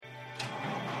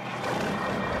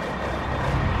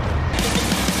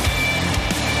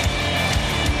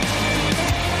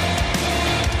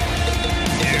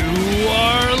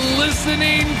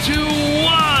listening to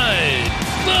What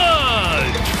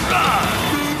the Truck.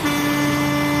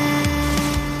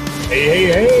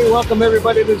 Hey, welcome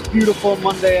everybody to this beautiful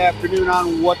Monday afternoon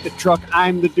on What the Truck.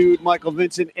 I'm the dude, Michael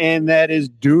Vincent, and that is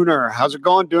Dooner. How's it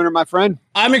going, Dooner, my friend?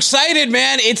 I'm excited,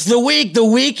 man. It's the week. The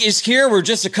week is here. We're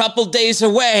just a couple days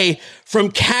away from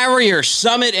Carrier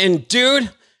Summit, and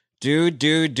dude.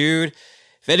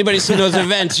 If anybody's seen those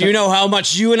events, you know how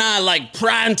much you and I like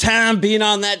prime time being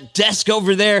on that desk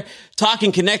over there,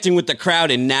 talking, connecting with the crowd,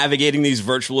 and navigating these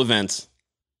virtual events.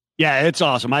 Yeah, it's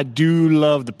awesome. I do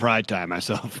love the pride time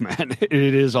myself, man. It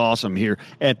is awesome here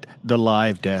at the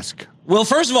live desk. Well,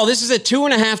 first of all, this is a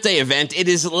 2.5-day event. It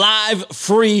is live,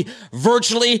 free,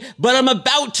 virtually, but I'm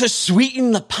about to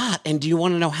sweeten the pot. And do you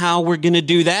want to know how we're going to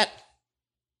do that?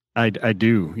 I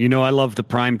do. You know, I love the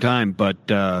prime time, but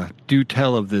do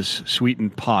tell of this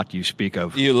sweetened pot you speak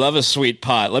of. You love a sweet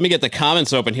pot. Let me get the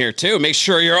comments open here, too. Make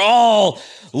sure you're all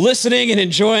listening and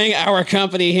enjoying our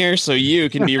company here so you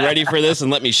can be ready for this,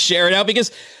 and let me share it out.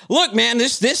 Because, look, man,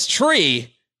 this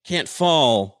tree can't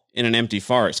fall in an empty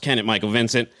forest, can it, Michael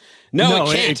Vincent? No,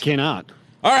 it can't. It cannot.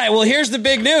 All right, well, here's the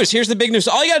big news.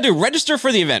 All you got to do, register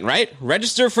for the event, right?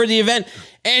 Register for the event,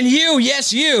 and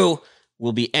you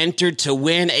will be entered to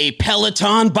win a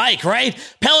Peloton bike, right?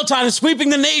 Peloton is sweeping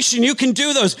the nation. You can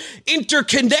do those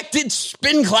interconnected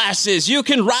spin classes. You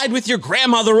can ride with your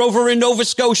grandmother over in Nova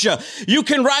Scotia. You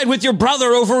can ride with your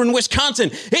brother over in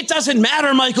Wisconsin. It doesn't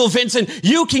matter, Michael Vincent.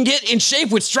 You can get in shape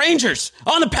with strangers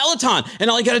on a Peloton. And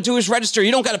all you got to do is register.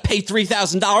 You don't got to pay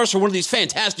 $3,000 for one of these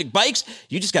fantastic bikes.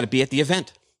 You just got to be at the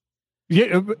event.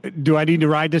 Yeah, do I need to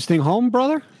ride this thing home,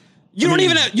 brother? You don't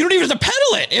even have to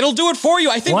pedal it. It'll do it for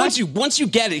you. I think once you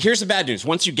get it, here's the bad news.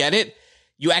 Once you get it,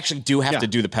 you actually do have to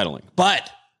do the pedaling. But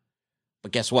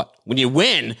guess what? When you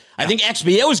win, I think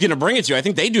XBO is going to bring it to you. I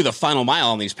think they do the final mile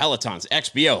on these Pelotons.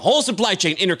 XBO, whole supply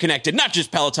chain interconnected, not just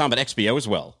Peloton, but XBO as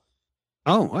well.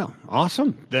 Oh, well,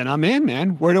 awesome. Then I'm in,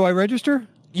 man. Where do I register?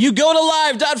 You go to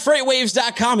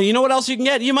live.freightwaves.com, and you know what else you can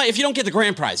get? If you don't get the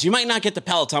grand prize, you might not get the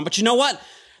Peloton, but you know what?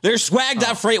 There's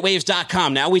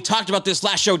swag.freightwaves.com now. We talked about this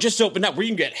last show, just opened up, where you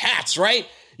can get hats, right?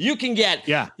 You can get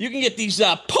these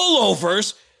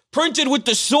pullovers printed with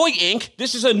the soy ink.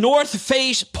 This is a North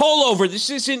Face pullover. This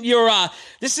isn't your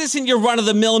run of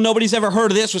the mill. Nobody's ever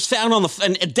heard of this. Was found on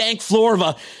a dank floor of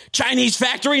a Chinese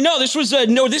factory. No, this is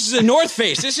a North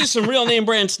Face. This is some real name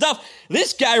brand stuff.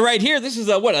 This guy right here, this is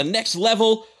a next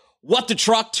level What the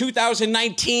Truck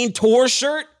 2019 tour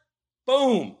shirt.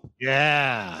 Boom.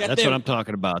 Yeah, that's what I'm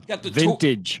talking about. Got the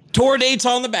vintage tour dates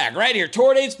on the back right here.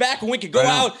 Tour dates back, and we could go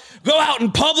out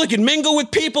in public and mingle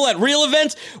with people at real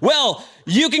events. Well,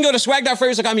 you can go to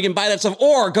swag.freightwaves.com. You can buy that stuff,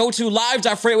 or go to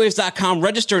live.freightwaves.com.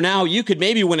 Register now. You could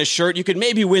maybe win a shirt. You could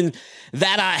maybe win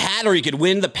that hat, or you could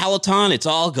win the Peloton. It's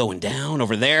all going down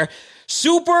over there.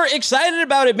 Super excited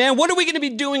about it, man. What are we going to be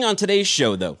doing on today's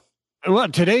show, though? Well,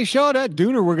 today's show,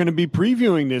 Dooner, we're going to be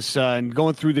previewing this and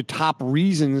going through the top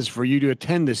reasons for you to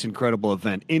attend this incredible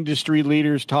event. Industry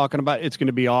leaders talking about it's going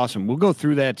to be awesome. We'll go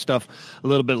through that stuff a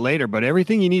little bit later, but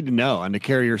everything you need to know on the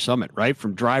Carrier Summit, right?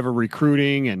 From driver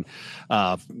recruiting and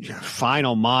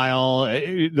final mile,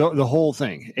 the whole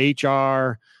thing,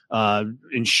 HR,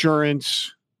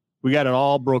 insurance. We got it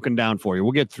all broken down for you.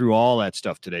 We'll get through all that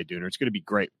stuff today, Dooner. It's going to be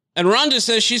great. And Rhonda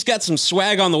says she's got some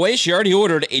swag on the way. She already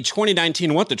ordered a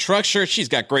 2019 What the Truck shirt. She's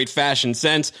got great fashion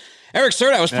sense. Eric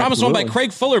Serta, I was promised one by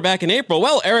Craig Fuller back in April.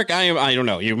 Well, Eric, I don't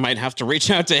know. You might have to reach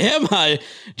out to him.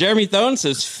 Jeremy Thone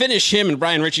says, finish him. And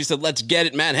Brian Ritchie said, let's get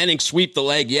it. Matt Henning, sweep the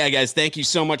leg. Yeah, guys, thank you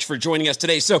so much for joining us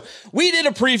today. So we did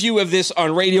a preview of this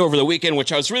on radio over the weekend,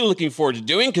 which I was really looking forward to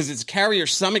doing because it's Carrier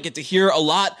Summit. Get to hear a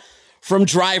lot from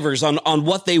drivers on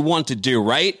what they want to do,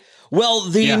 right? Well,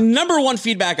 the number one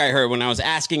feedback I heard when I was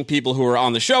asking people who were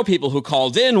on the show, people who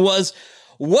called in, was,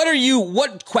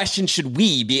 what questions should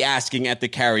we be asking at the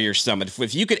Carrier Summit?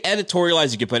 If you could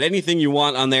editorialize, you could put anything you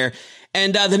want on there.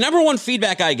 And the number one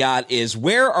feedback I got is,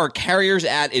 where are carriers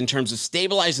at in terms of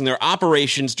stabilizing their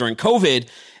operations during COVID?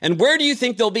 And where do you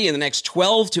think they'll be in the next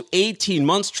 12 to 18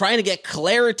 months, trying to get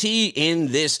clarity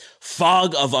in this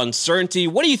fog of uncertainty?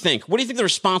 What do you think? What do you think the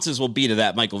responses will be to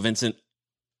that, Michael Vincent?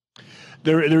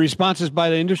 The responses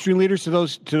by the industry leaders to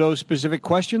those specific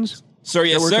questions? Sir,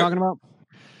 yes, that we're sir. talking about?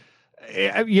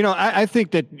 I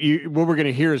think that what we're going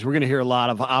to hear is a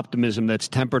lot of optimism that's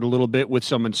tempered a little bit with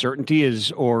some uncertainty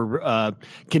or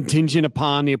contingent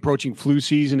upon the approaching flu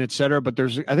season, et cetera. But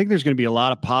I think there's going to be a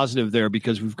lot of positive there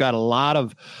because we've got a lot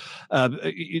of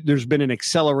there's been an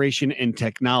acceleration in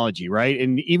technology, right?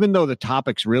 And even though the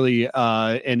topics really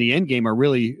and the end game are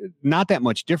really not that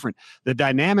much different, the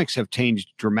dynamics have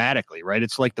changed dramatically, right?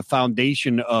 It's like the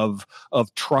foundation of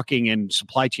trucking and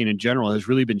supply chain in general has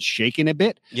really been shaken a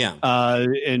bit. Yeah.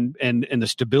 And the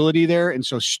stability there. And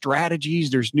so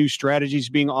there's new strategies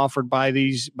being offered by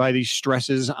these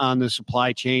stresses on the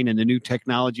supply chain and the new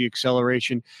technology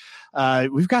acceleration.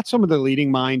 We've got some of the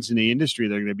leading minds in the industry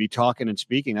that are going to be talking and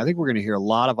speaking. I think we're going to hear a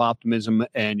lot of optimism,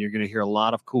 and you're going to hear a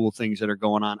lot of cool things that are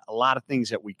going on, a lot of things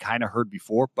that we kind of heard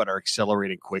before, but are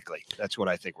accelerating quickly. That's what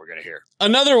I think we're going to hear.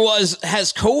 Another was,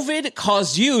 has COVID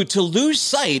caused you to lose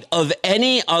sight of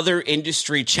any other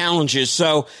industry challenges?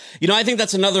 So, I think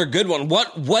that's another good one.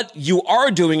 What you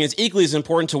are doing is equally as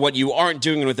important to what you aren't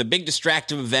doing. And with a big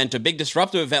distractive event, a big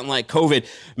disruptive event like COVID,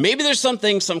 maybe there's some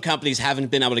things some companies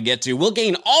haven't been able to get to. We'll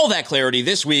gain all that clarity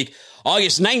this week,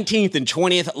 August 19th and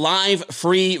 20th, live,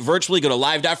 free, virtually. Go to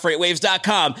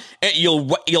live.freightwaves.com.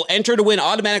 You'll enter to win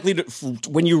automatically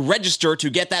when you register to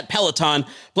get that Peloton,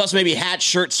 plus maybe hats,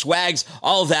 shirts, swags,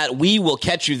 all of that. We will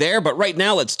catch you there. But right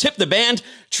now, let's tip the band.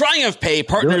 Triumph Pay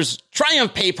partners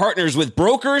with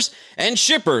brokers and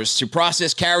shippers to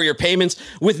process carrier payments.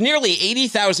 With nearly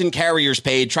 80,000 carriers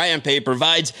paid, Triumph Pay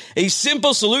provides a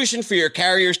simple solution for your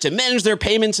carriers to manage their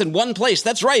payments in one place.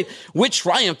 That's right. With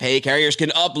Triumph Pay, carriers can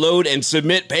upload and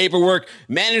submit paperwork,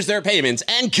 manage their payments,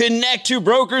 and connect to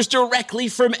brokers directly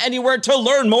from anywhere. To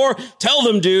learn more, tell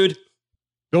them, dude.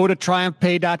 Go to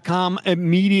triumphpay.com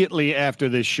immediately after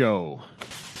this show.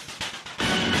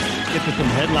 Get to some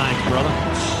headlines, brother.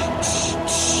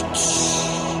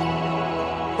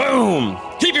 Boom!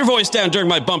 Keep your voice down during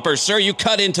my bumpers, sir. You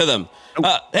cut into them.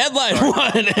 Headline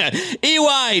one.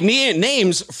 EY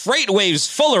names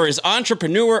FreightWaves Fuller as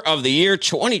Entrepreneur of the Year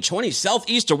 2020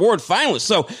 Southeast Award finalist.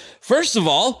 So, first of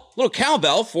all, little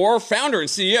cowbell for founder and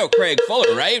CEO Craig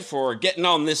Fuller, right? For getting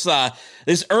on this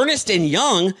Ernst &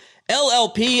 Young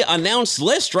LLP announced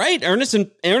list, right? Ernst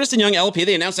 & Young LLP,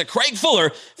 they announced that Craig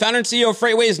Fuller, founder and CEO of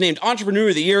FreightWaves, named Entrepreneur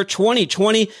of the Year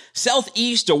 2020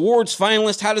 Southeast Awards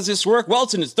finalist. How does this work? Well,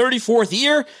 it's in its 34th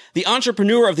year. The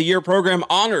Entrepreneur of the Year program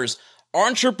honors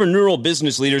entrepreneurial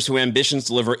business leaders who ambitions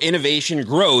deliver innovation,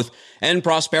 growth, and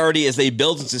prosperity as they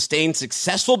build and sustain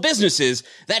successful businesses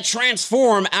that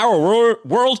transform our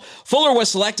world. Fuller was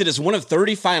selected as one of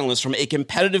 30 finalists from a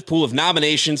competitive pool of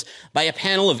nominations by a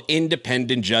panel of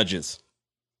independent judges.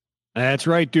 That's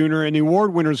right, Dooner. And the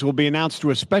award winners will be announced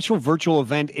through a special virtual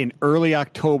event in early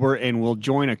October and will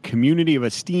join a community of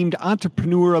esteemed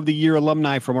Entrepreneur of the Year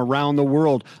alumni from around the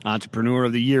world. Entrepreneur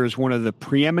of the Year is one of the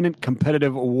preeminent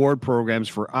competitive award programs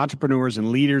for entrepreneurs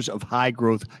and leaders of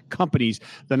high-growth companies.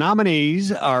 The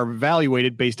nominees are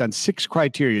evaluated based on 6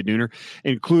 criteria, Dooner,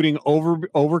 including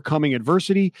overcoming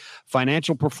adversity,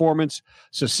 financial performance,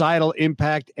 societal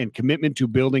impact, and commitment to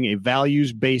building a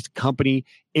values-based company,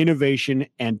 innovation,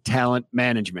 and talent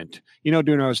management.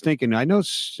 Dooner, I was thinking, I know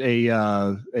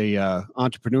a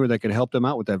entrepreneur that could help them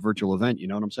out with that virtual event. You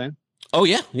know what I'm saying? Oh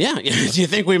yeah. Do you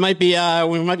think we might be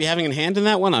having a hand in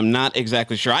that one? I'm not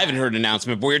exactly sure. I haven't heard an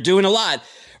announcement, but we're doing a lot.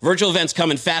 Virtual events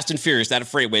coming fast and furious out of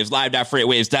FreightWaves,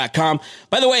 live.freightwaves.com.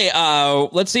 By the way,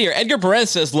 let's see here. Edgar Perez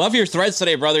says, love your threads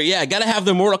today, brother. Yeah, got to have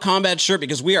the Mortal Kombat shirt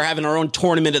because we are having our own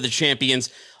Tournament of the Champions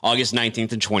August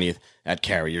 19th and 20th at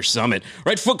Carrier Summit.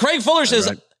 Right.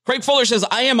 Craig Fuller says,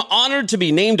 I am honored to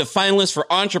be named a finalist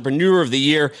for Entrepreneur of the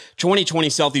Year 2020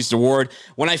 Southeast Award.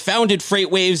 When I founded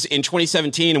FreightWaves in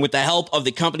 2017, and with the help of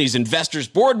the company's investors,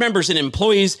 board members, and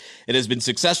employees, it has been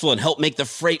successful and helped make the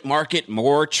freight market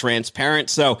more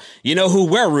transparent. So you know who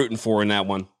we're rooting for in that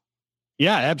one.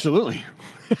 Yeah, absolutely.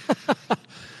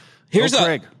 Here's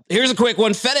a quick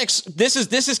one. FedEx, this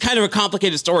is kind of a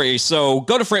complicated story, so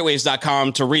go to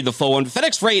freightwaves.com to read the full one.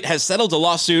 FedEx Freight has settled a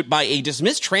lawsuit by a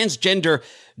dismissed transgender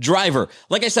driver.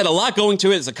 Like I said, a lot going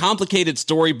to it. It's a complicated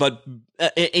story, but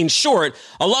in short,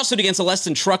 a lawsuit against a less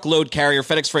than truckload carrier,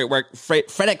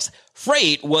 FedEx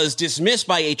Freight was dismissed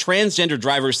by a transgender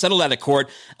driver, settled out of court,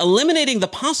 eliminating the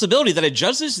possibility that a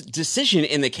judge's decision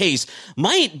in the case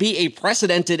might be a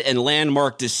precedented and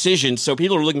landmark decision. So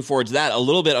people are looking forward to that. A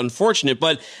little bit unfortunate,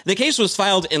 but the case was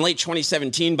filed in late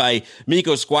 2017 by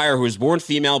Miko Squire, who was born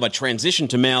female but transitioned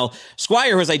to male.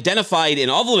 Squire was identified in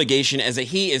all the litigation as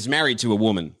he is married to a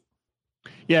woman.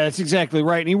 Yeah, that's exactly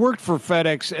right. And he worked for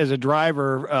FedEx as a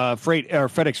driver,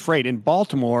 FedEx Freight in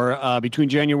Baltimore between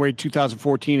January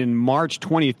 2014 and March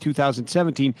 20th,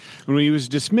 2017, when he was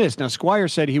dismissed. Now, Squire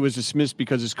said he was dismissed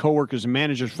because his coworkers and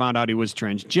managers found out he was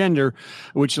transgender,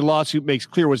 which the lawsuit makes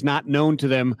clear was not known to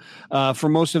them for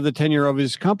most of the tenure of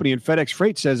his company. And FedEx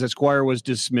Freight says that Squire was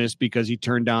dismissed because he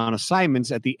turned down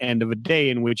assignments at the end of a day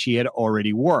in which he had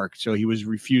already worked. So he was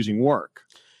refusing work,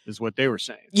 is what they were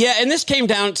saying. Yeah, and this came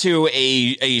down to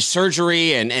a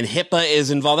surgery, and HIPAA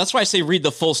is involved. That's why I say read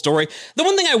the full story. The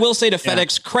one thing I will say to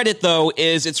FedEx credit, though,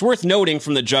 is it's worth noting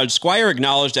from the judge, Squire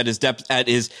acknowledged at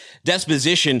his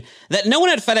deposition that no one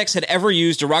at FedEx had ever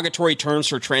used derogatory terms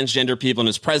for transgender people in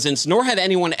his presence, nor had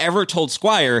anyone ever told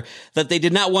Squire that they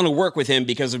did not want to work with him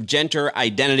because of gender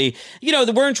identity. You know,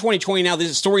 we're in 2020 now.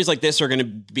 These stories like this are going to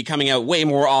be coming out way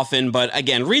more often. But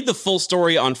again, read the full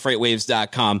story on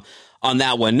freightwaves.com. on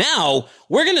that one. Now,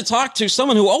 we're going to talk to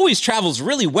someone who always travels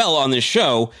really well on this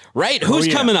show, right? Who's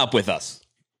coming up with us?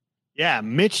 Yeah,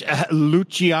 Mitch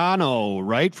Luciano,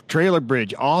 right? Trailer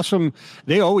Bridge. Awesome.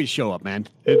 They always show up, man.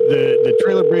 The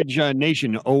Trailer Bridge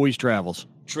Nation always travels.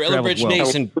 Trailer Bridge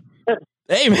Nation.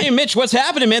 Hey, Mitch, what's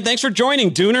happening, man? Thanks for joining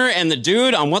Dooner and the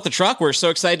Dude on What the Truck. We're so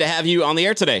excited to have you on the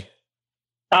air today.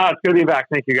 It's good to be back.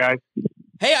 Thank you, guys.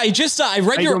 Hey, I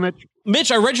read your...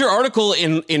 Mitch, I read your article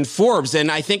in Forbes,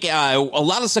 and I think a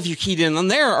lot of stuff you keyed in on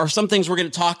there are some things we're going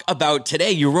to talk about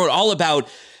today. You wrote all about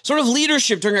sort of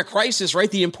leadership during a crisis, right?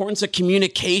 The importance of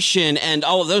communication and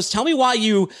all of those. Tell me why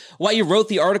you wrote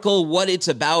the article, what it's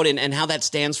about, and how that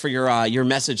stands for your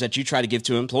message that you try to give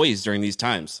to employees during these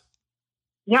times.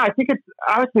 Yeah, I think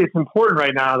it's important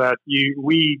right now that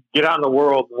we get out in the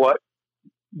world what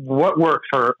works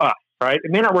for us, right?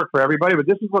 It may not work for everybody, but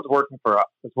this is what's working for us.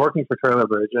 It's working for Trailer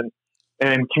Bridge,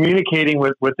 and communicating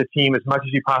with the team as much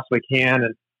as you possibly can,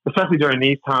 and especially during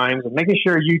these times, and making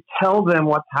sure you tell them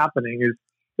what's happening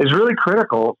is really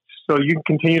critical so you can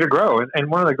continue to grow. And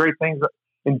one of the great things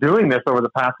in doing this over the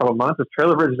past couple of months is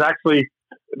Trailer Bridge is actually,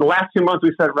 the last 2 months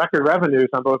we set record revenues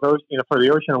on both those, for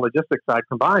the ocean and logistics side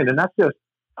combined. And that's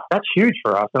huge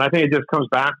for us. And I think it just comes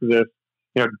back to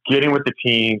this, getting with the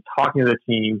team, talking to the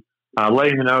team,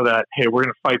 letting them know that, hey, we're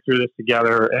going to fight through this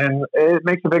together. And it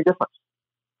makes a big difference.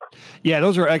 Yeah,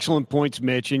 those are excellent points,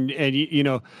 Mitch. And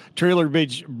Trailer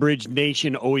Bridge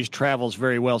Nation always travels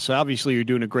very well. So obviously you're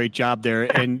doing a great job there.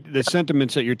 And the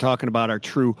sentiments that you're talking about are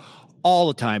true all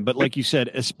the time. But like you said,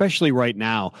 especially right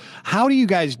now, how do you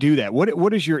guys do that?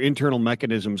 What is your internal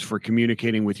mechanisms for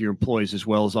communicating with your employees as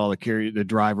well as all the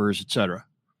drivers, et cetera?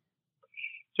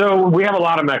 So we have a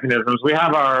lot of mechanisms. We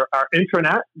have our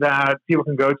intranet that people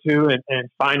can go to and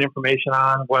find information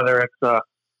on, whether it's the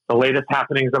latest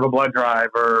happenings of a blood drive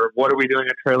or what are we doing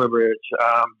at Trailer Bridge,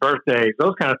 birthdays,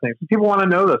 those kind of things. People want to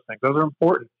know those things. Those are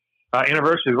important.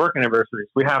 Anniversaries, work anniversaries.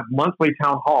 We have monthly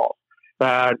town halls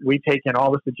that we take in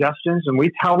all the suggestions and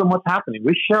we tell them what's happening.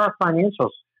 We share our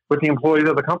financials with the employees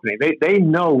of the company. They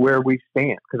know where we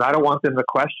stand because I don't want them to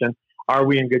question, are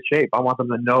we in good shape? I want them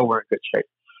to know we're in good shape.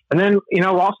 And then,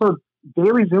 also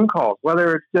daily Zoom calls,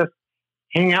 whether it's just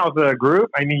hanging out with a group.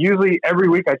 I mean, usually every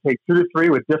week I take 2 to 3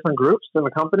 with different groups in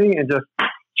the company and just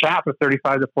chat for 30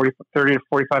 to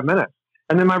 45 minutes.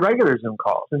 And then my regular Zoom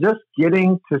calls and just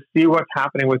getting to see what's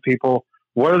happening with people.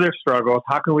 What are their struggles?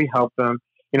 How can we help them?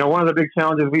 One of the big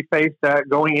challenges we faced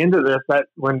going into this, that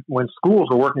when schools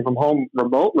were working from home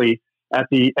remotely at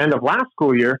the end of last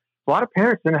school year, a lot of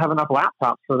parents didn't have enough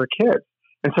laptops for their kids.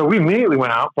 And so we immediately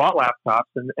went out, bought laptops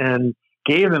and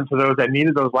gave them to those that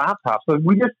needed those laptops. So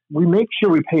we make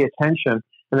sure we pay attention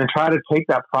and then try to take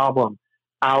that problem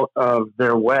out of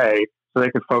their way so they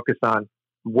can focus on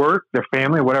work, their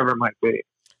family, whatever it might be.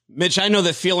 Mitch, I know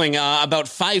the feeling. About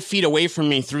 5 feet away from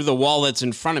me through the wall that's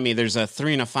in front of me, there's a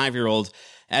 3 and a 5-year-old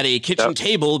at a kitchen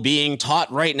table being taught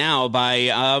right now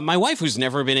by my wife, who's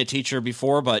never been a teacher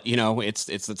before. But, it's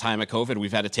the time of COVID.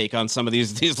 We've had to take on some of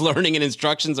these learning and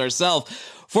instructions ourselves.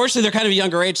 Fortunately, they're kind of a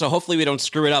younger age, so hopefully we don't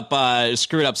screw it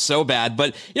up so bad.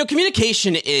 But,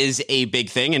 communication is a big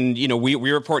thing. And, we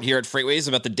report here at Freightways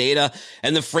about the data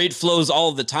and the freight flows all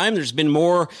of the time. There's been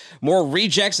more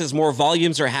rejects as more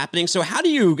volumes are happening. So how do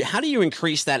you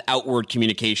increase that outward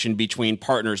communication between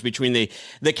partners, between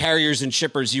the carriers and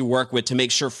shippers you work with to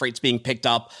make sure freight's being picked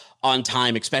up on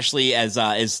time, especially as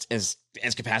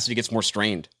capacity gets more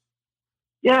strained?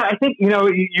 Yeah, I think,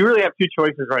 you really have two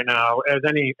choices right now as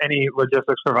any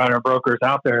logistics provider or brokers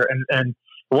out there. And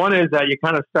one is that you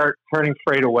kind of start turning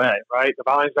freight away, right? The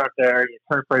volumes aren't there, you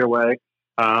turn freight away.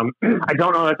 I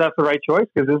don't know that that's the right choice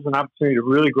because this is an opportunity to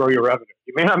really grow your revenue.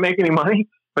 You may not make any money,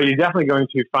 but you're definitely going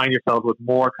to find yourself with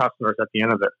more customers at the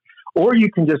end of it. or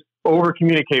you can just over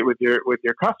communicate with your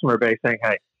customer base saying,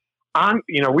 hey,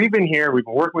 we've been here, we've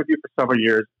been working with you for several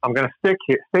years. I'm going to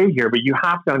stay here, but you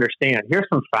have to understand, here's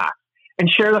some facts, and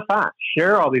share the facts,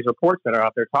 share all these reports that are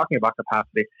out there talking about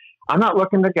capacity. I'm not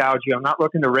looking to gouge you. I'm not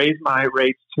looking to raise my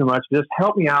rates too much. Just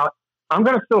help me out. I'm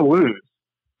going to still lose,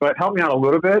 but help me out a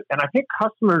little bit. And I think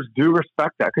customers do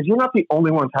respect that because you're not the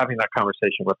only ones having that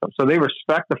conversation with them. So they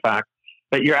respect the fact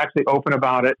that you're actually open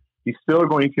about it. You're still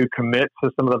going to commit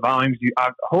to some of the volumes.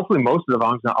 Hopefully most of the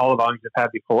volumes, not all the volumes you've had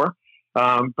before.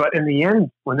 But in the end,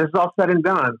 when this is all said and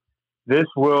done, this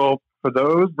will, for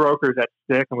those brokers that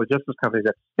stick and logistics companies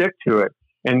that stick to it,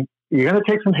 and you're going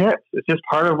to take some hits. It's just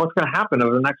part of what's going to happen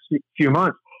over the next few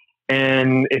months.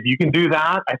 And if you can do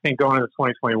that, I think going into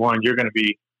 2021, you're going to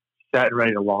be set and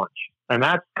ready to launch. And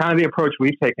that's kind of the approach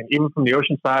we've taken, even from the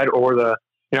ocean side or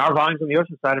our volumes on the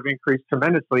ocean side have increased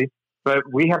tremendously, but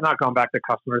we have not gone back to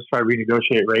customers to try to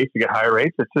renegotiate rates to get higher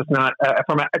rates. It's just not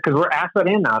because we're asset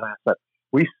in, not asset.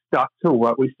 We stuck to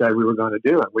what we said we were going to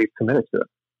do, and we've committed to it.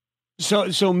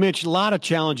 So Mitch, a lot of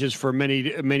challenges for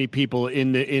many people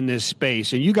in this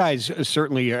space, and you guys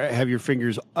certainly have your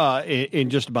fingers in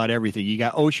just about everything. You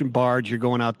got ocean barge, you're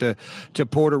going out to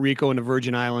Puerto Rico and the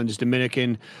Virgin Islands,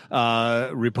 Dominican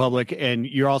Republic, and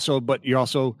you're also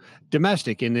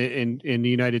domestic in the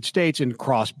United States and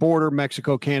cross border,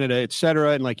 Mexico, Canada, et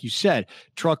cetera. And like you said,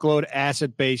 truckload,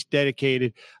 asset based,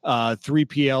 dedicated,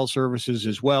 3PL services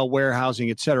as well,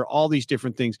 warehousing, et cetera. All these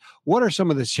different things. What are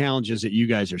some of the challenges that you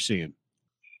guys are seeing?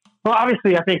 Well,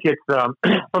 obviously, I think it's from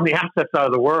the asset side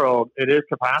of the world, it is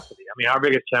capacity. I mean, our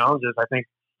biggest challenge is, I think,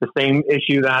 the same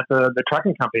issue that the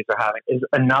trucking companies are having is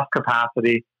enough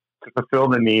capacity to fulfill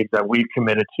the needs that we've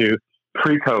committed to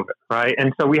pre-COVID, right?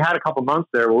 And so we had a couple months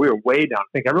there where we were way down.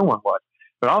 I think everyone was.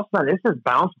 But all of a sudden, it's just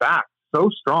bounced back so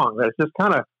strong that it's just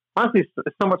kind of, honestly,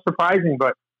 it's somewhat surprising,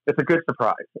 but it's a good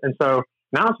surprise. And so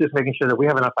now it's just making sure that we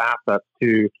have enough assets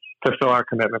to fulfill our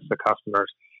commitments to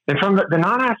customers. And from the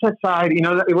non-asset side,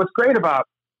 what's great about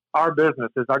our business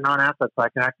is our non-asset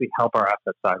side can actually help our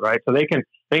asset side, right? So they can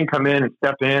come in and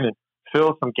step in and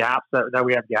fill some gaps that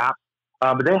we have gaps.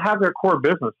 But they have their core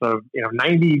business of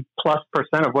 90+%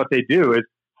 of what they do is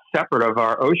separate of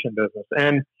our ocean business,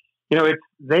 and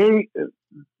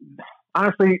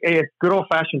honestly, it's good old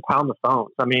fashioned pound the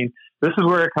phones. I mean, this is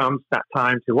where it comes that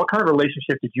time to what kind of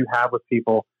relationship did you have with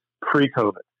people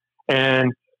pre-COVID,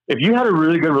 and if you had a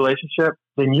really good relationship,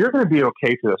 then you're going to be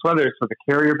okay to this, whether it's with the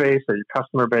carrier base or your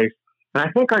customer base. And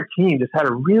I think our team just had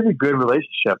a really good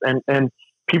relationship, and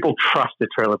people trusted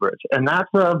Trailer Bridge, and that's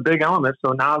a big element.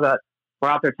 So now that we're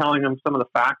out there telling them some of the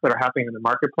facts that are happening in the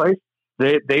marketplace,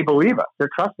 they believe us. They're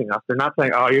trusting us. They're not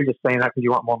saying, oh, you're just saying that because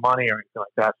you want more money or anything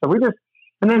like that. So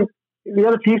and then the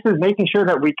other piece is making sure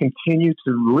that we continue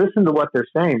to listen to what they're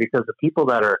saying, because the people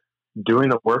that are doing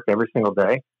the work every single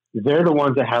day, they're the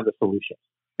ones that have the solutions.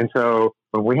 And so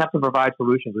when we have to provide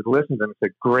solutions, we listen to them.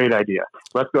 It's a great idea.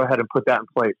 Let's go ahead and put that in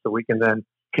place so we can then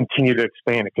continue to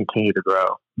expand and continue to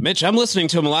grow. Mitch, I'm listening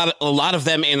to them, a lot of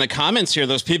them in the comments here.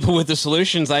 Those people with the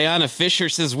solutions. Ayanna Fisher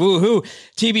says, woohoo,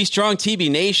 TB Strong,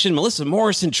 TB Nation, Melissa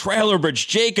Morrison, Trailer Bridge,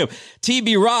 Jacob,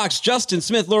 TB Rocks, Justin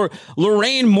Smith,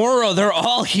 Lorraine Morrow. They're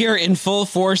all here in full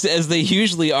force, as they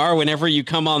usually are whenever you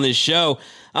come on this show.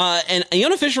 And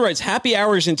Ayanna Fisher writes, happy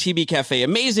hours in TB Cafe,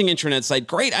 amazing intranet site,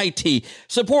 great IT,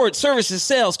 support, services,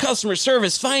 sales, customer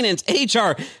service, finance,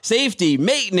 HR, safety,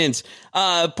 maintenance,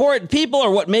 people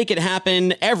are what make it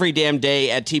happen every damn day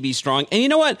at TB Strong. And you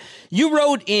know what? You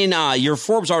wrote in your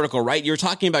Forbes article, right? You're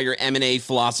talking about your M&A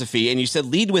philosophy, and you said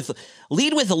lead with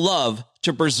love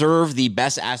to preserve the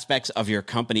best aspects of your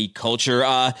company culture.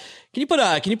 Can you put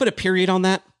a period on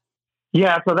that?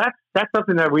 Yeah, so that's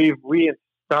something that we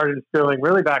started instilling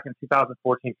really back in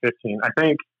 2014, 15. I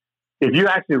think if you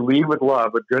actually lead with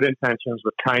love, with good intentions,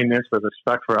 with kindness, with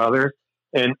respect for others,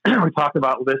 and we talked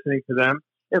about listening to them,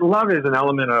 love is an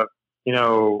element of,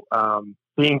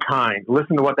 being kind,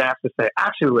 listen to what they have to say,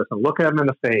 actually listen, look at them in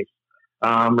the face,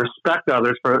 respect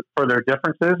others for their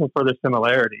differences and for their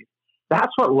similarities.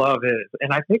 That's what love is.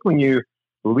 And I think when you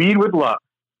lead with love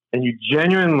and you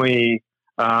genuinely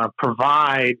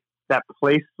provide that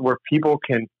place where people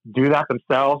can do that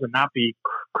themselves and not be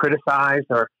criticized,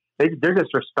 or they're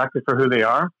just respected for who they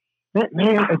are,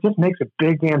 man, it just makes a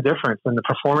big damn difference in the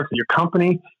performance of your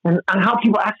company and how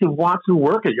people actually want to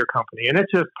work at your company. And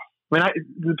it's just,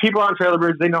 the people on Trailer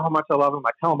Bridge, they know how much I love them.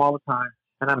 I tell them all the time,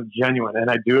 and I'm genuine,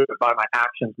 and I do it by my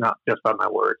actions, not just by my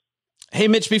words. Hey,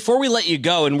 Mitch, before we let you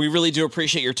go, and we really do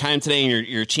appreciate your time today and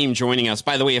your team joining us.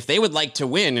 By the way, if they would like to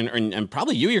win, and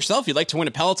probably you yourself, you'd like to win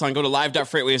a Peloton, go to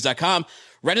live.freightwaves.com.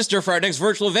 Register for our next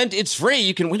virtual event. It's free.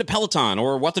 You can win a Peloton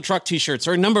or What the Truck t-shirts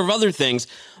or a number of other things.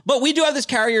 But we do have this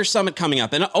Carrier Summit coming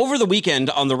up. And over the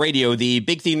weekend on the radio, the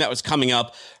big theme that was coming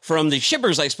up from the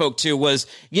shippers I spoke to was,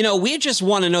 we just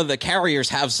want to know that carriers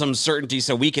have some certainty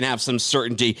so we can have some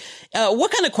certainty. What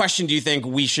kind of question do you think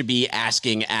we should be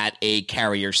asking at a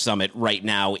Carrier Summit right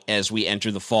now as we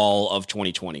enter the fall of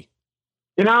 2020?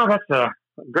 That's a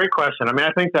great question. I mean,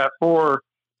 I think that for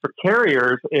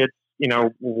carriers, it's,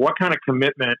 what kind of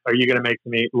commitment are you going to make to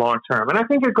me long term? And I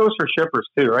think it goes for shippers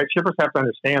too, right? Shippers have to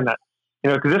understand that,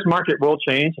 because this market will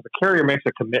change. If a carrier makes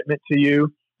a commitment to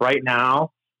you right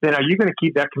now, then are you going to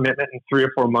keep that commitment in 3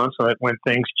 or 4 months so that when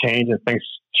things change and things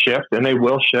shift, and they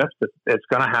will shift, it's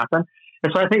going to happen.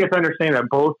 And so I think it's understanding that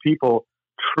both people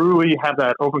truly have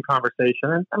that open conversation.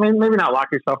 And I mean, maybe not lock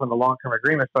yourself into long-term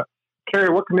agreements, but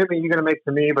carrier, what commitment are you going to make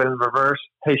to me? But in reverse,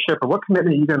 hey, shipper, what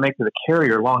commitment are you going to make to the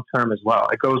carrier long-term as well?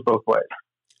 It goes both ways.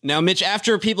 Now, Mitch,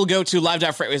 after people go to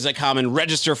live.freightwaves.com and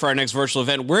register for our next virtual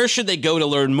event, where should they go to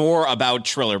learn more about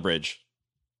TrailerBridge?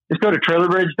 Just go to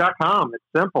trailerbridge.com. It's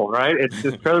simple, right? It's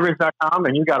just trailerbridge.com,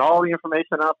 and you got all the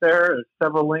information out there. There's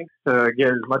several links to get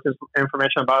as much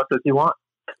information about us as you want.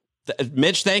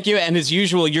 Mitch, thank you. And as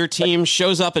usual, your team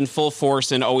shows up in full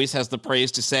force and always has the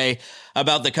praise to say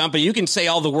about the company. You can say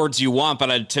all the words you want,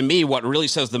 but to me, what really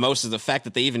says the most is the fact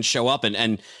that they even show up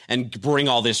and bring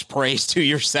all this praise to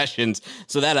your sessions.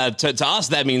 So that to us,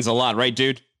 that means a lot, right,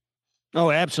 dude? Oh,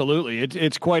 absolutely.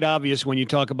 It's quite obvious when you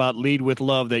talk about lead with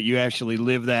love that you actually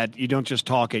live that. You don't just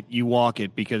talk it, you walk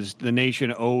it, because the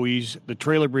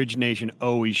TrailerBridge Nation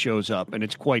always shows up. And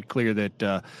it's quite clear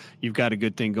that you've got a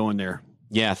good thing going there.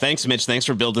 Yeah. Thanks, Mitch. Thanks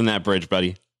for building that bridge,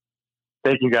 buddy.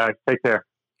 Thank you, guys. Take care.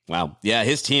 Wow. Yeah.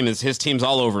 His team's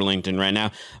all over LinkedIn right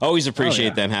now. Always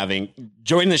appreciate them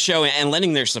joining the show and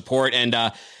lending their support. And,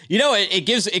 it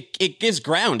gives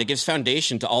ground. It gives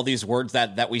foundation to all these words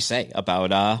that we say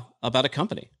about a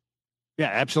company. Yeah,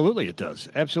 absolutely. It does.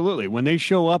 Absolutely. When they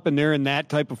show up and they're in that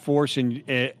type of force,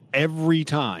 and every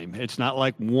time, it's not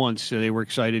like once they were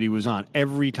excited he was on.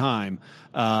 Every time,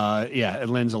 it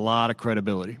lends a lot of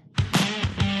credibility.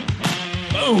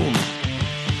 Boom.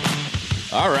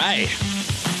 All right.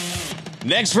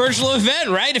 Next virtual event,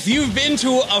 right? If you've been to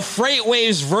a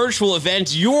FreightWaves virtual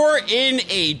event, you're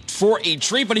in for a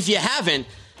treat. But if you haven't,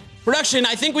 production,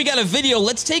 I think we got a video.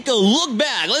 Let's take a look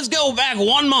back. Let's go back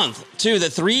 1 month to the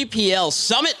 3PL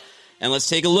Summit, and let's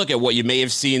take a look at what you may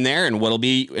have seen there and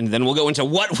then we'll go into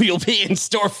what we'll be in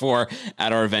store for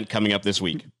at our event coming up this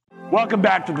week. Welcome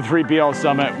back to the 3PL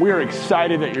Summit. We are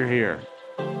excited that you're here.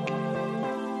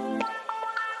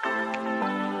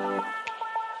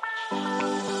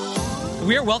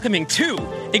 We are welcoming two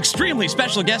extremely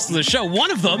special guests on the show.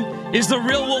 One of them is the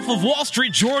real Wolf of Wall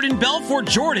Street, Jordan Belfort.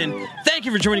 Jordan, thank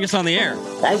you for joining us on the air.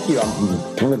 Thank you.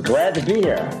 I'm glad to be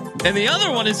here. And the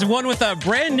other one is the one with a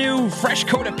brand new fresh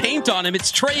coat of paint on him.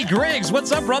 It's Trey Griggs.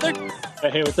 What's up, brother?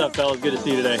 Hey, what's up, fellas? Good to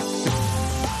see you today.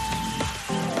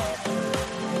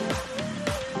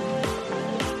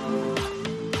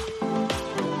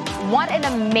 What an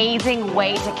amazing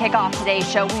way to kick off today's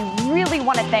show. We really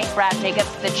want to thank Brad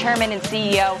Jacobs, the chairman and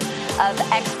CEO of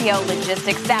XPO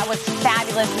Logistics. That was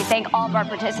fabulous. We thank all of our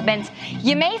participants.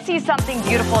 You may see something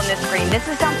beautiful on this screen. This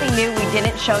is something new we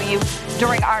didn't show you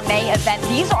during our May event.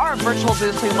 These are our virtual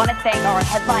booths. We want to thank our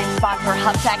headline sponsor,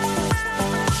 HubTech.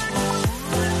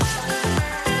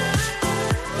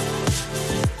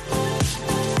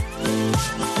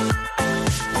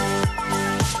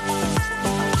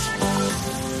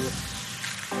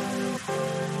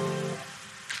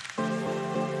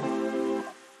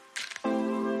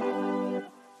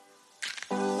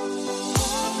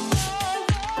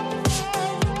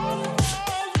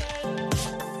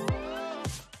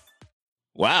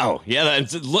 Wow. Yeah,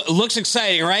 that looks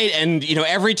exciting, right? And,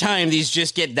 every time these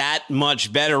just get that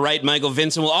much better, right, Michael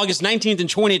Vincent? Well, August 19th and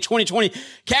 20th, 2020,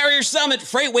 Carrier Summit,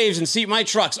 FreightWaves, and Seat My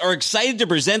Trucks are excited to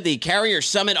present the Carrier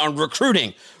Summit on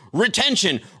recruiting,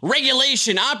 retention,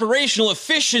 regulation, operational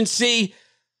efficiency.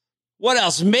 What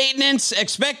else? Maintenance.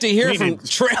 Expect to hear from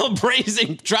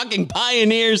trailblazing trucking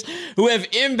pioneers who have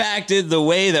impacted the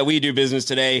way that we do business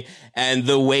today and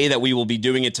the way that we will be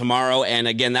doing it tomorrow. And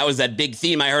again, that was that big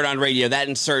theme I heard on radio, that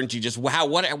uncertainty. Just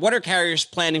what are carriers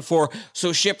planning for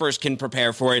so shippers can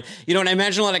prepare for it? And I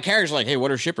imagine a lot of carriers are like, hey,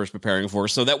 what are shippers preparing for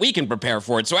so that we can prepare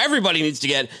for it? So everybody needs to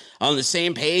get on the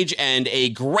same page, and a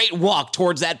great walk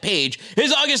towards that page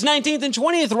is August 19th and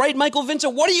 20th, right, Michael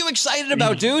Vincent? What are you excited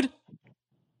about, dude?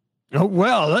 Oh,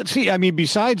 well, let's see. I mean,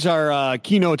 besides our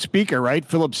keynote speaker, right,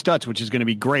 Philip Stutz, which is going to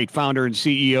be great, founder and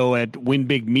CEO at Win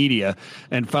Big Media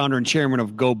and founder and chairman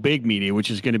of Go Big Media, which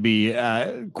is going to be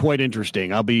quite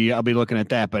interesting. I'll be looking at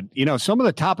that. But, some of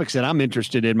the topics that I'm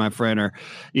interested in, my friend, are,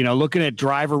 looking at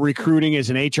driver recruiting as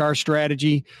an HR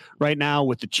strategy right now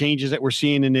with the changes that we're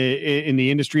seeing in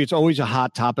the industry. It's always a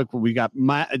hot topic. But we got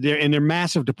and they're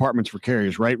massive departments for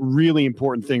carriers, right? Really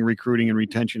important thing, recruiting and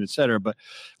retention, et cetera. But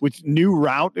with new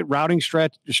routing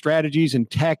strategies and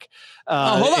tech.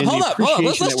 Hold up.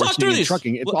 Let's talk through these.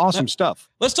 Trucking. It's awesome stuff.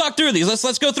 Let's talk through these.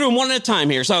 Let's go through them one at a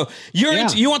time here. So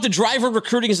you want the driver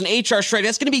recruiting as an HR strategy.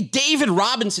 That's going to be David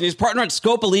Robinson, his partner at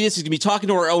Scope Elitis. He's going to be talking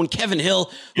to our own Kevin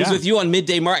Hill, who's with you on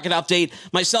Midday Market Update.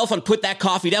 Myself on Put That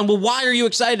Coffee Down. Well, why are you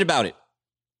excited about it?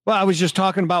 Well, I was just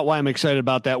talking about why I'm excited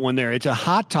about that one there. It's a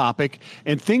hot topic,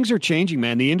 and things are changing,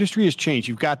 man. The industry has changed.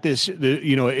 You've got this,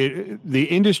 the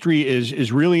industry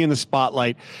is really in the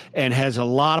spotlight and has a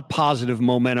lot of positive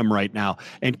momentum right now.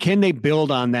 And can they build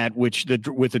on that, with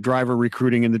the driver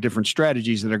recruiting and the different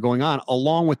strategies that are going on,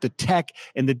 along with the tech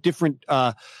and the different,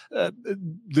 the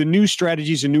new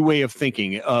strategies, a new way of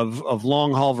thinking of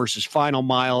long haul versus final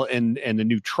mile, and the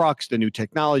new trucks, the new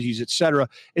technologies, et cetera.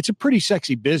 It's a pretty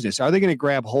sexy business. Are they going to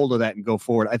grab hold of that and go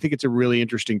forward? I think it's a really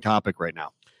interesting topic right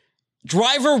now.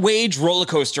 Driver wage roller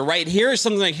coaster, right? Here is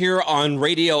something I hear on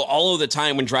radio all of the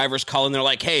time when drivers call in. They're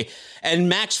like, hey, and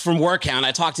Max from Workout,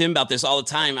 I talk to him about this all the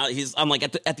time. I'm like,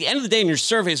 at the end of the day in your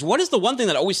surveys, what is the one thing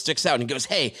that always sticks out? And he goes,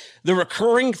 hey, the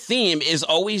recurring theme is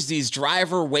always these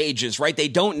driver wages, right? They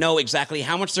don't know exactly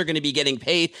how much they're going to be getting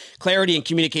paid. Clarity and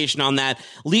communication on that.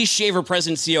 Lee Shaver,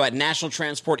 President and CEO at National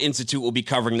Transport Institute, will be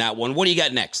covering that one. What do you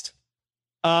got next?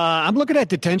 I'm looking at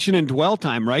detention and dwell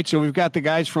time, right? So we've got the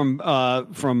guys from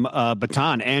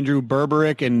Baton, Andrew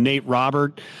Berberick and Nate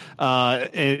Robert. They're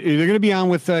going to be on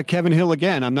with Kevin Hill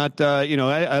again. I'm not,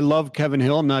 I love Kevin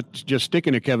Hill. I'm not just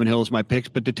sticking to Kevin Hill as my picks,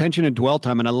 but detention and dwell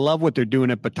time. And I love what they're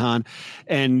doing at Baton.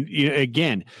 And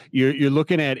again, you're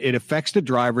looking at, it affects the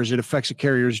drivers. It affects the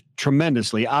carriers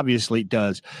tremendously. Obviously it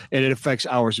does. And it affects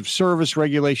hours of service,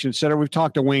 regulation, et cetera. We've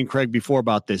talked to Wayne Craig before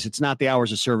about this. It's not the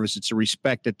hours of service. It's the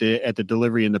respect at the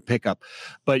delivery and the pickup.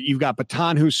 But you've got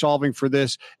Baton who's solving for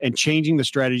this and changing the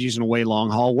strategies in a way long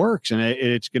haul works. And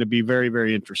it's going to be very,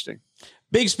 very interesting.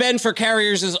 Big spend for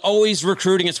carriers is always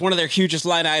recruiting. It's one of their hugest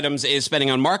line items is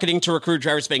spending on marketing to recruit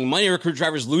drivers, spending money to recruit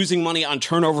drivers, losing money on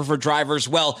turnover for drivers.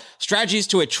 Well, strategies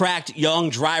to attract young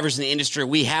drivers in the industry.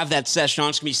 We have that session on.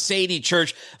 It's going to be Sadie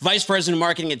Church, Vice President of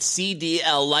Marketing at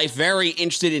CDL Life. Very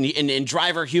interested in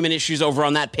driver human issues over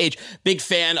on that page. Big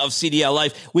fan of CDL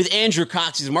Life. With Andrew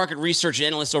Cox, he's a market research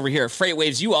analyst over here at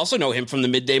FreightWaves. You also know him from the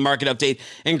Midday Market Update.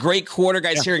 And great quarter,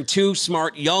 guys, hearing two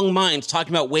smart young minds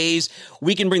talking about ways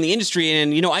we can bring the industry in.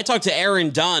 And, I talked to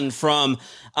Aaron Dunn from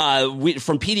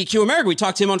PDQ America. We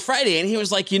talked to him on Friday, and he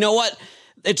was like, you know what?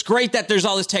 It's great that there's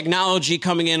all this technology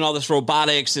coming in, all this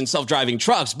robotics and self-driving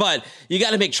trucks, but you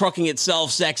got to make trucking itself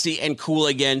sexy and cool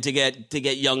again to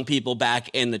get young people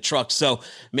back in the trucks. So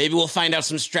maybe we'll find out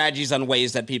some strategies on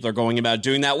ways that people are going about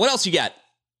doing that. What else you got?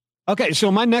 Okay,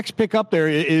 so my next pick up there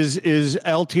is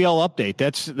LTL update.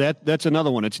 That's another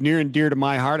one. It's near and dear to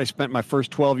my heart. I spent my first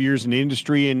 12 years in the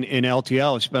industry in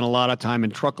LTL. I spent a lot of time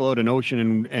in truckload and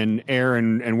ocean and air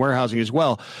and warehousing as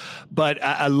well. But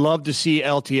I love to see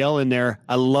LTL in there.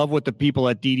 I love what the people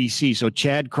at DDC. So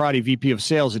Chad Crotty, VP of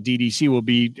Sales at DDC, will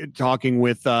be talking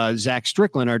with Zach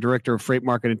Strickland, our Director of Freight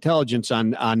Market Intelligence,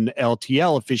 on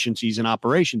LTL efficiencies and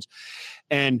operations.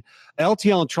 And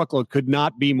LTL and truckload could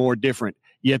not be more different.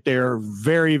 Yet they're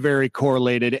very, very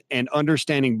correlated, and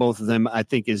understanding both of them, I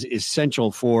think, is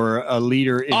essential for a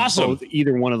leader in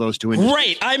either one of those two industries.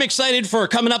 Great. I'm excited for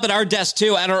coming up at our desk,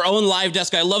 too, at our own live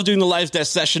desk. I love doing the live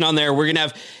desk session on there. We're going to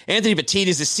have Anthony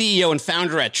Batiste, the CEO and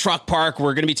founder at Truck Park.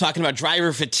 We're going to be talking about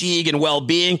driver fatigue and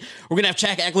well-being. We're going to have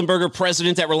Jack Ecklenberger,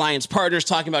 president at Reliance Partners,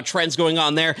 talking about trends going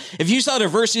on there. If you saw the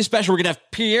diversity special, we're going to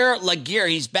have Pierre Laguerre.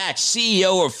 He's back,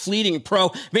 CEO of Fleeting Pro.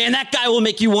 Man, that guy will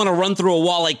make you want to run through a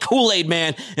wall like Kool-Aid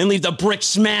Man and leave the brick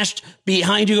smashed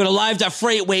behind you. Go to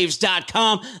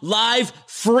live.freightwaves.com. Live,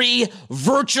 free,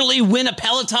 virtually win a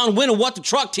Peloton, win a What the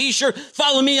Truck t-shirt.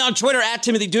 Follow me on Twitter at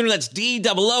Timothy Dooner. That's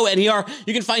DOONER.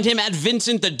 You can find him at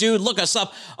Vincent the Dude. Look us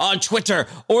up on Twitter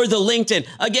or the LinkedIn.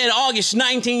 Again, August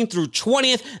 19th through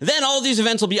 20th. Then all these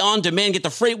events will be on demand. Get the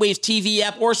FreightWaves TV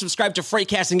app or subscribe to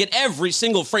Freightcast and get every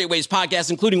single FreightWaves podcast,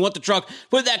 including What the Truck,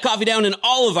 Put That Coffee Down, and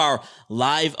all of our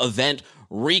live event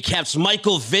recaps.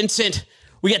 Michael Vincent,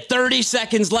 we got 30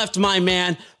 seconds left, my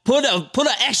man. Put an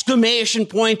exclamation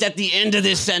point at the end of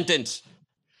this sentence.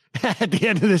 at the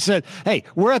end of this, hey,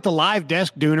 we're at the live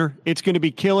desk, Dooner. It's going to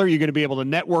be killer. You're going to be able to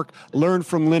network, learn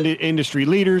from industry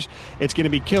leaders. It's going to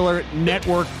be killer.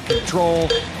 Network, control,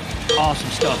 awesome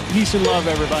stuff. Peace and love,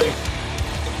 everybody.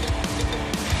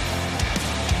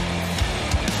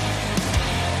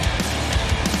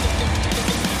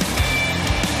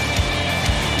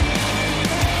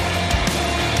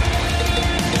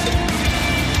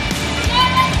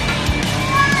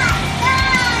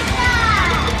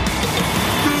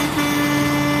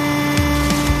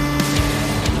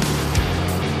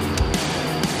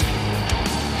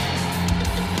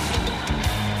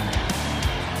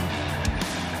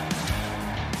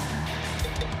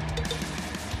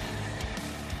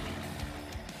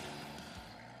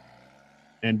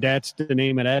 And that's the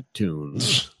name of that tune.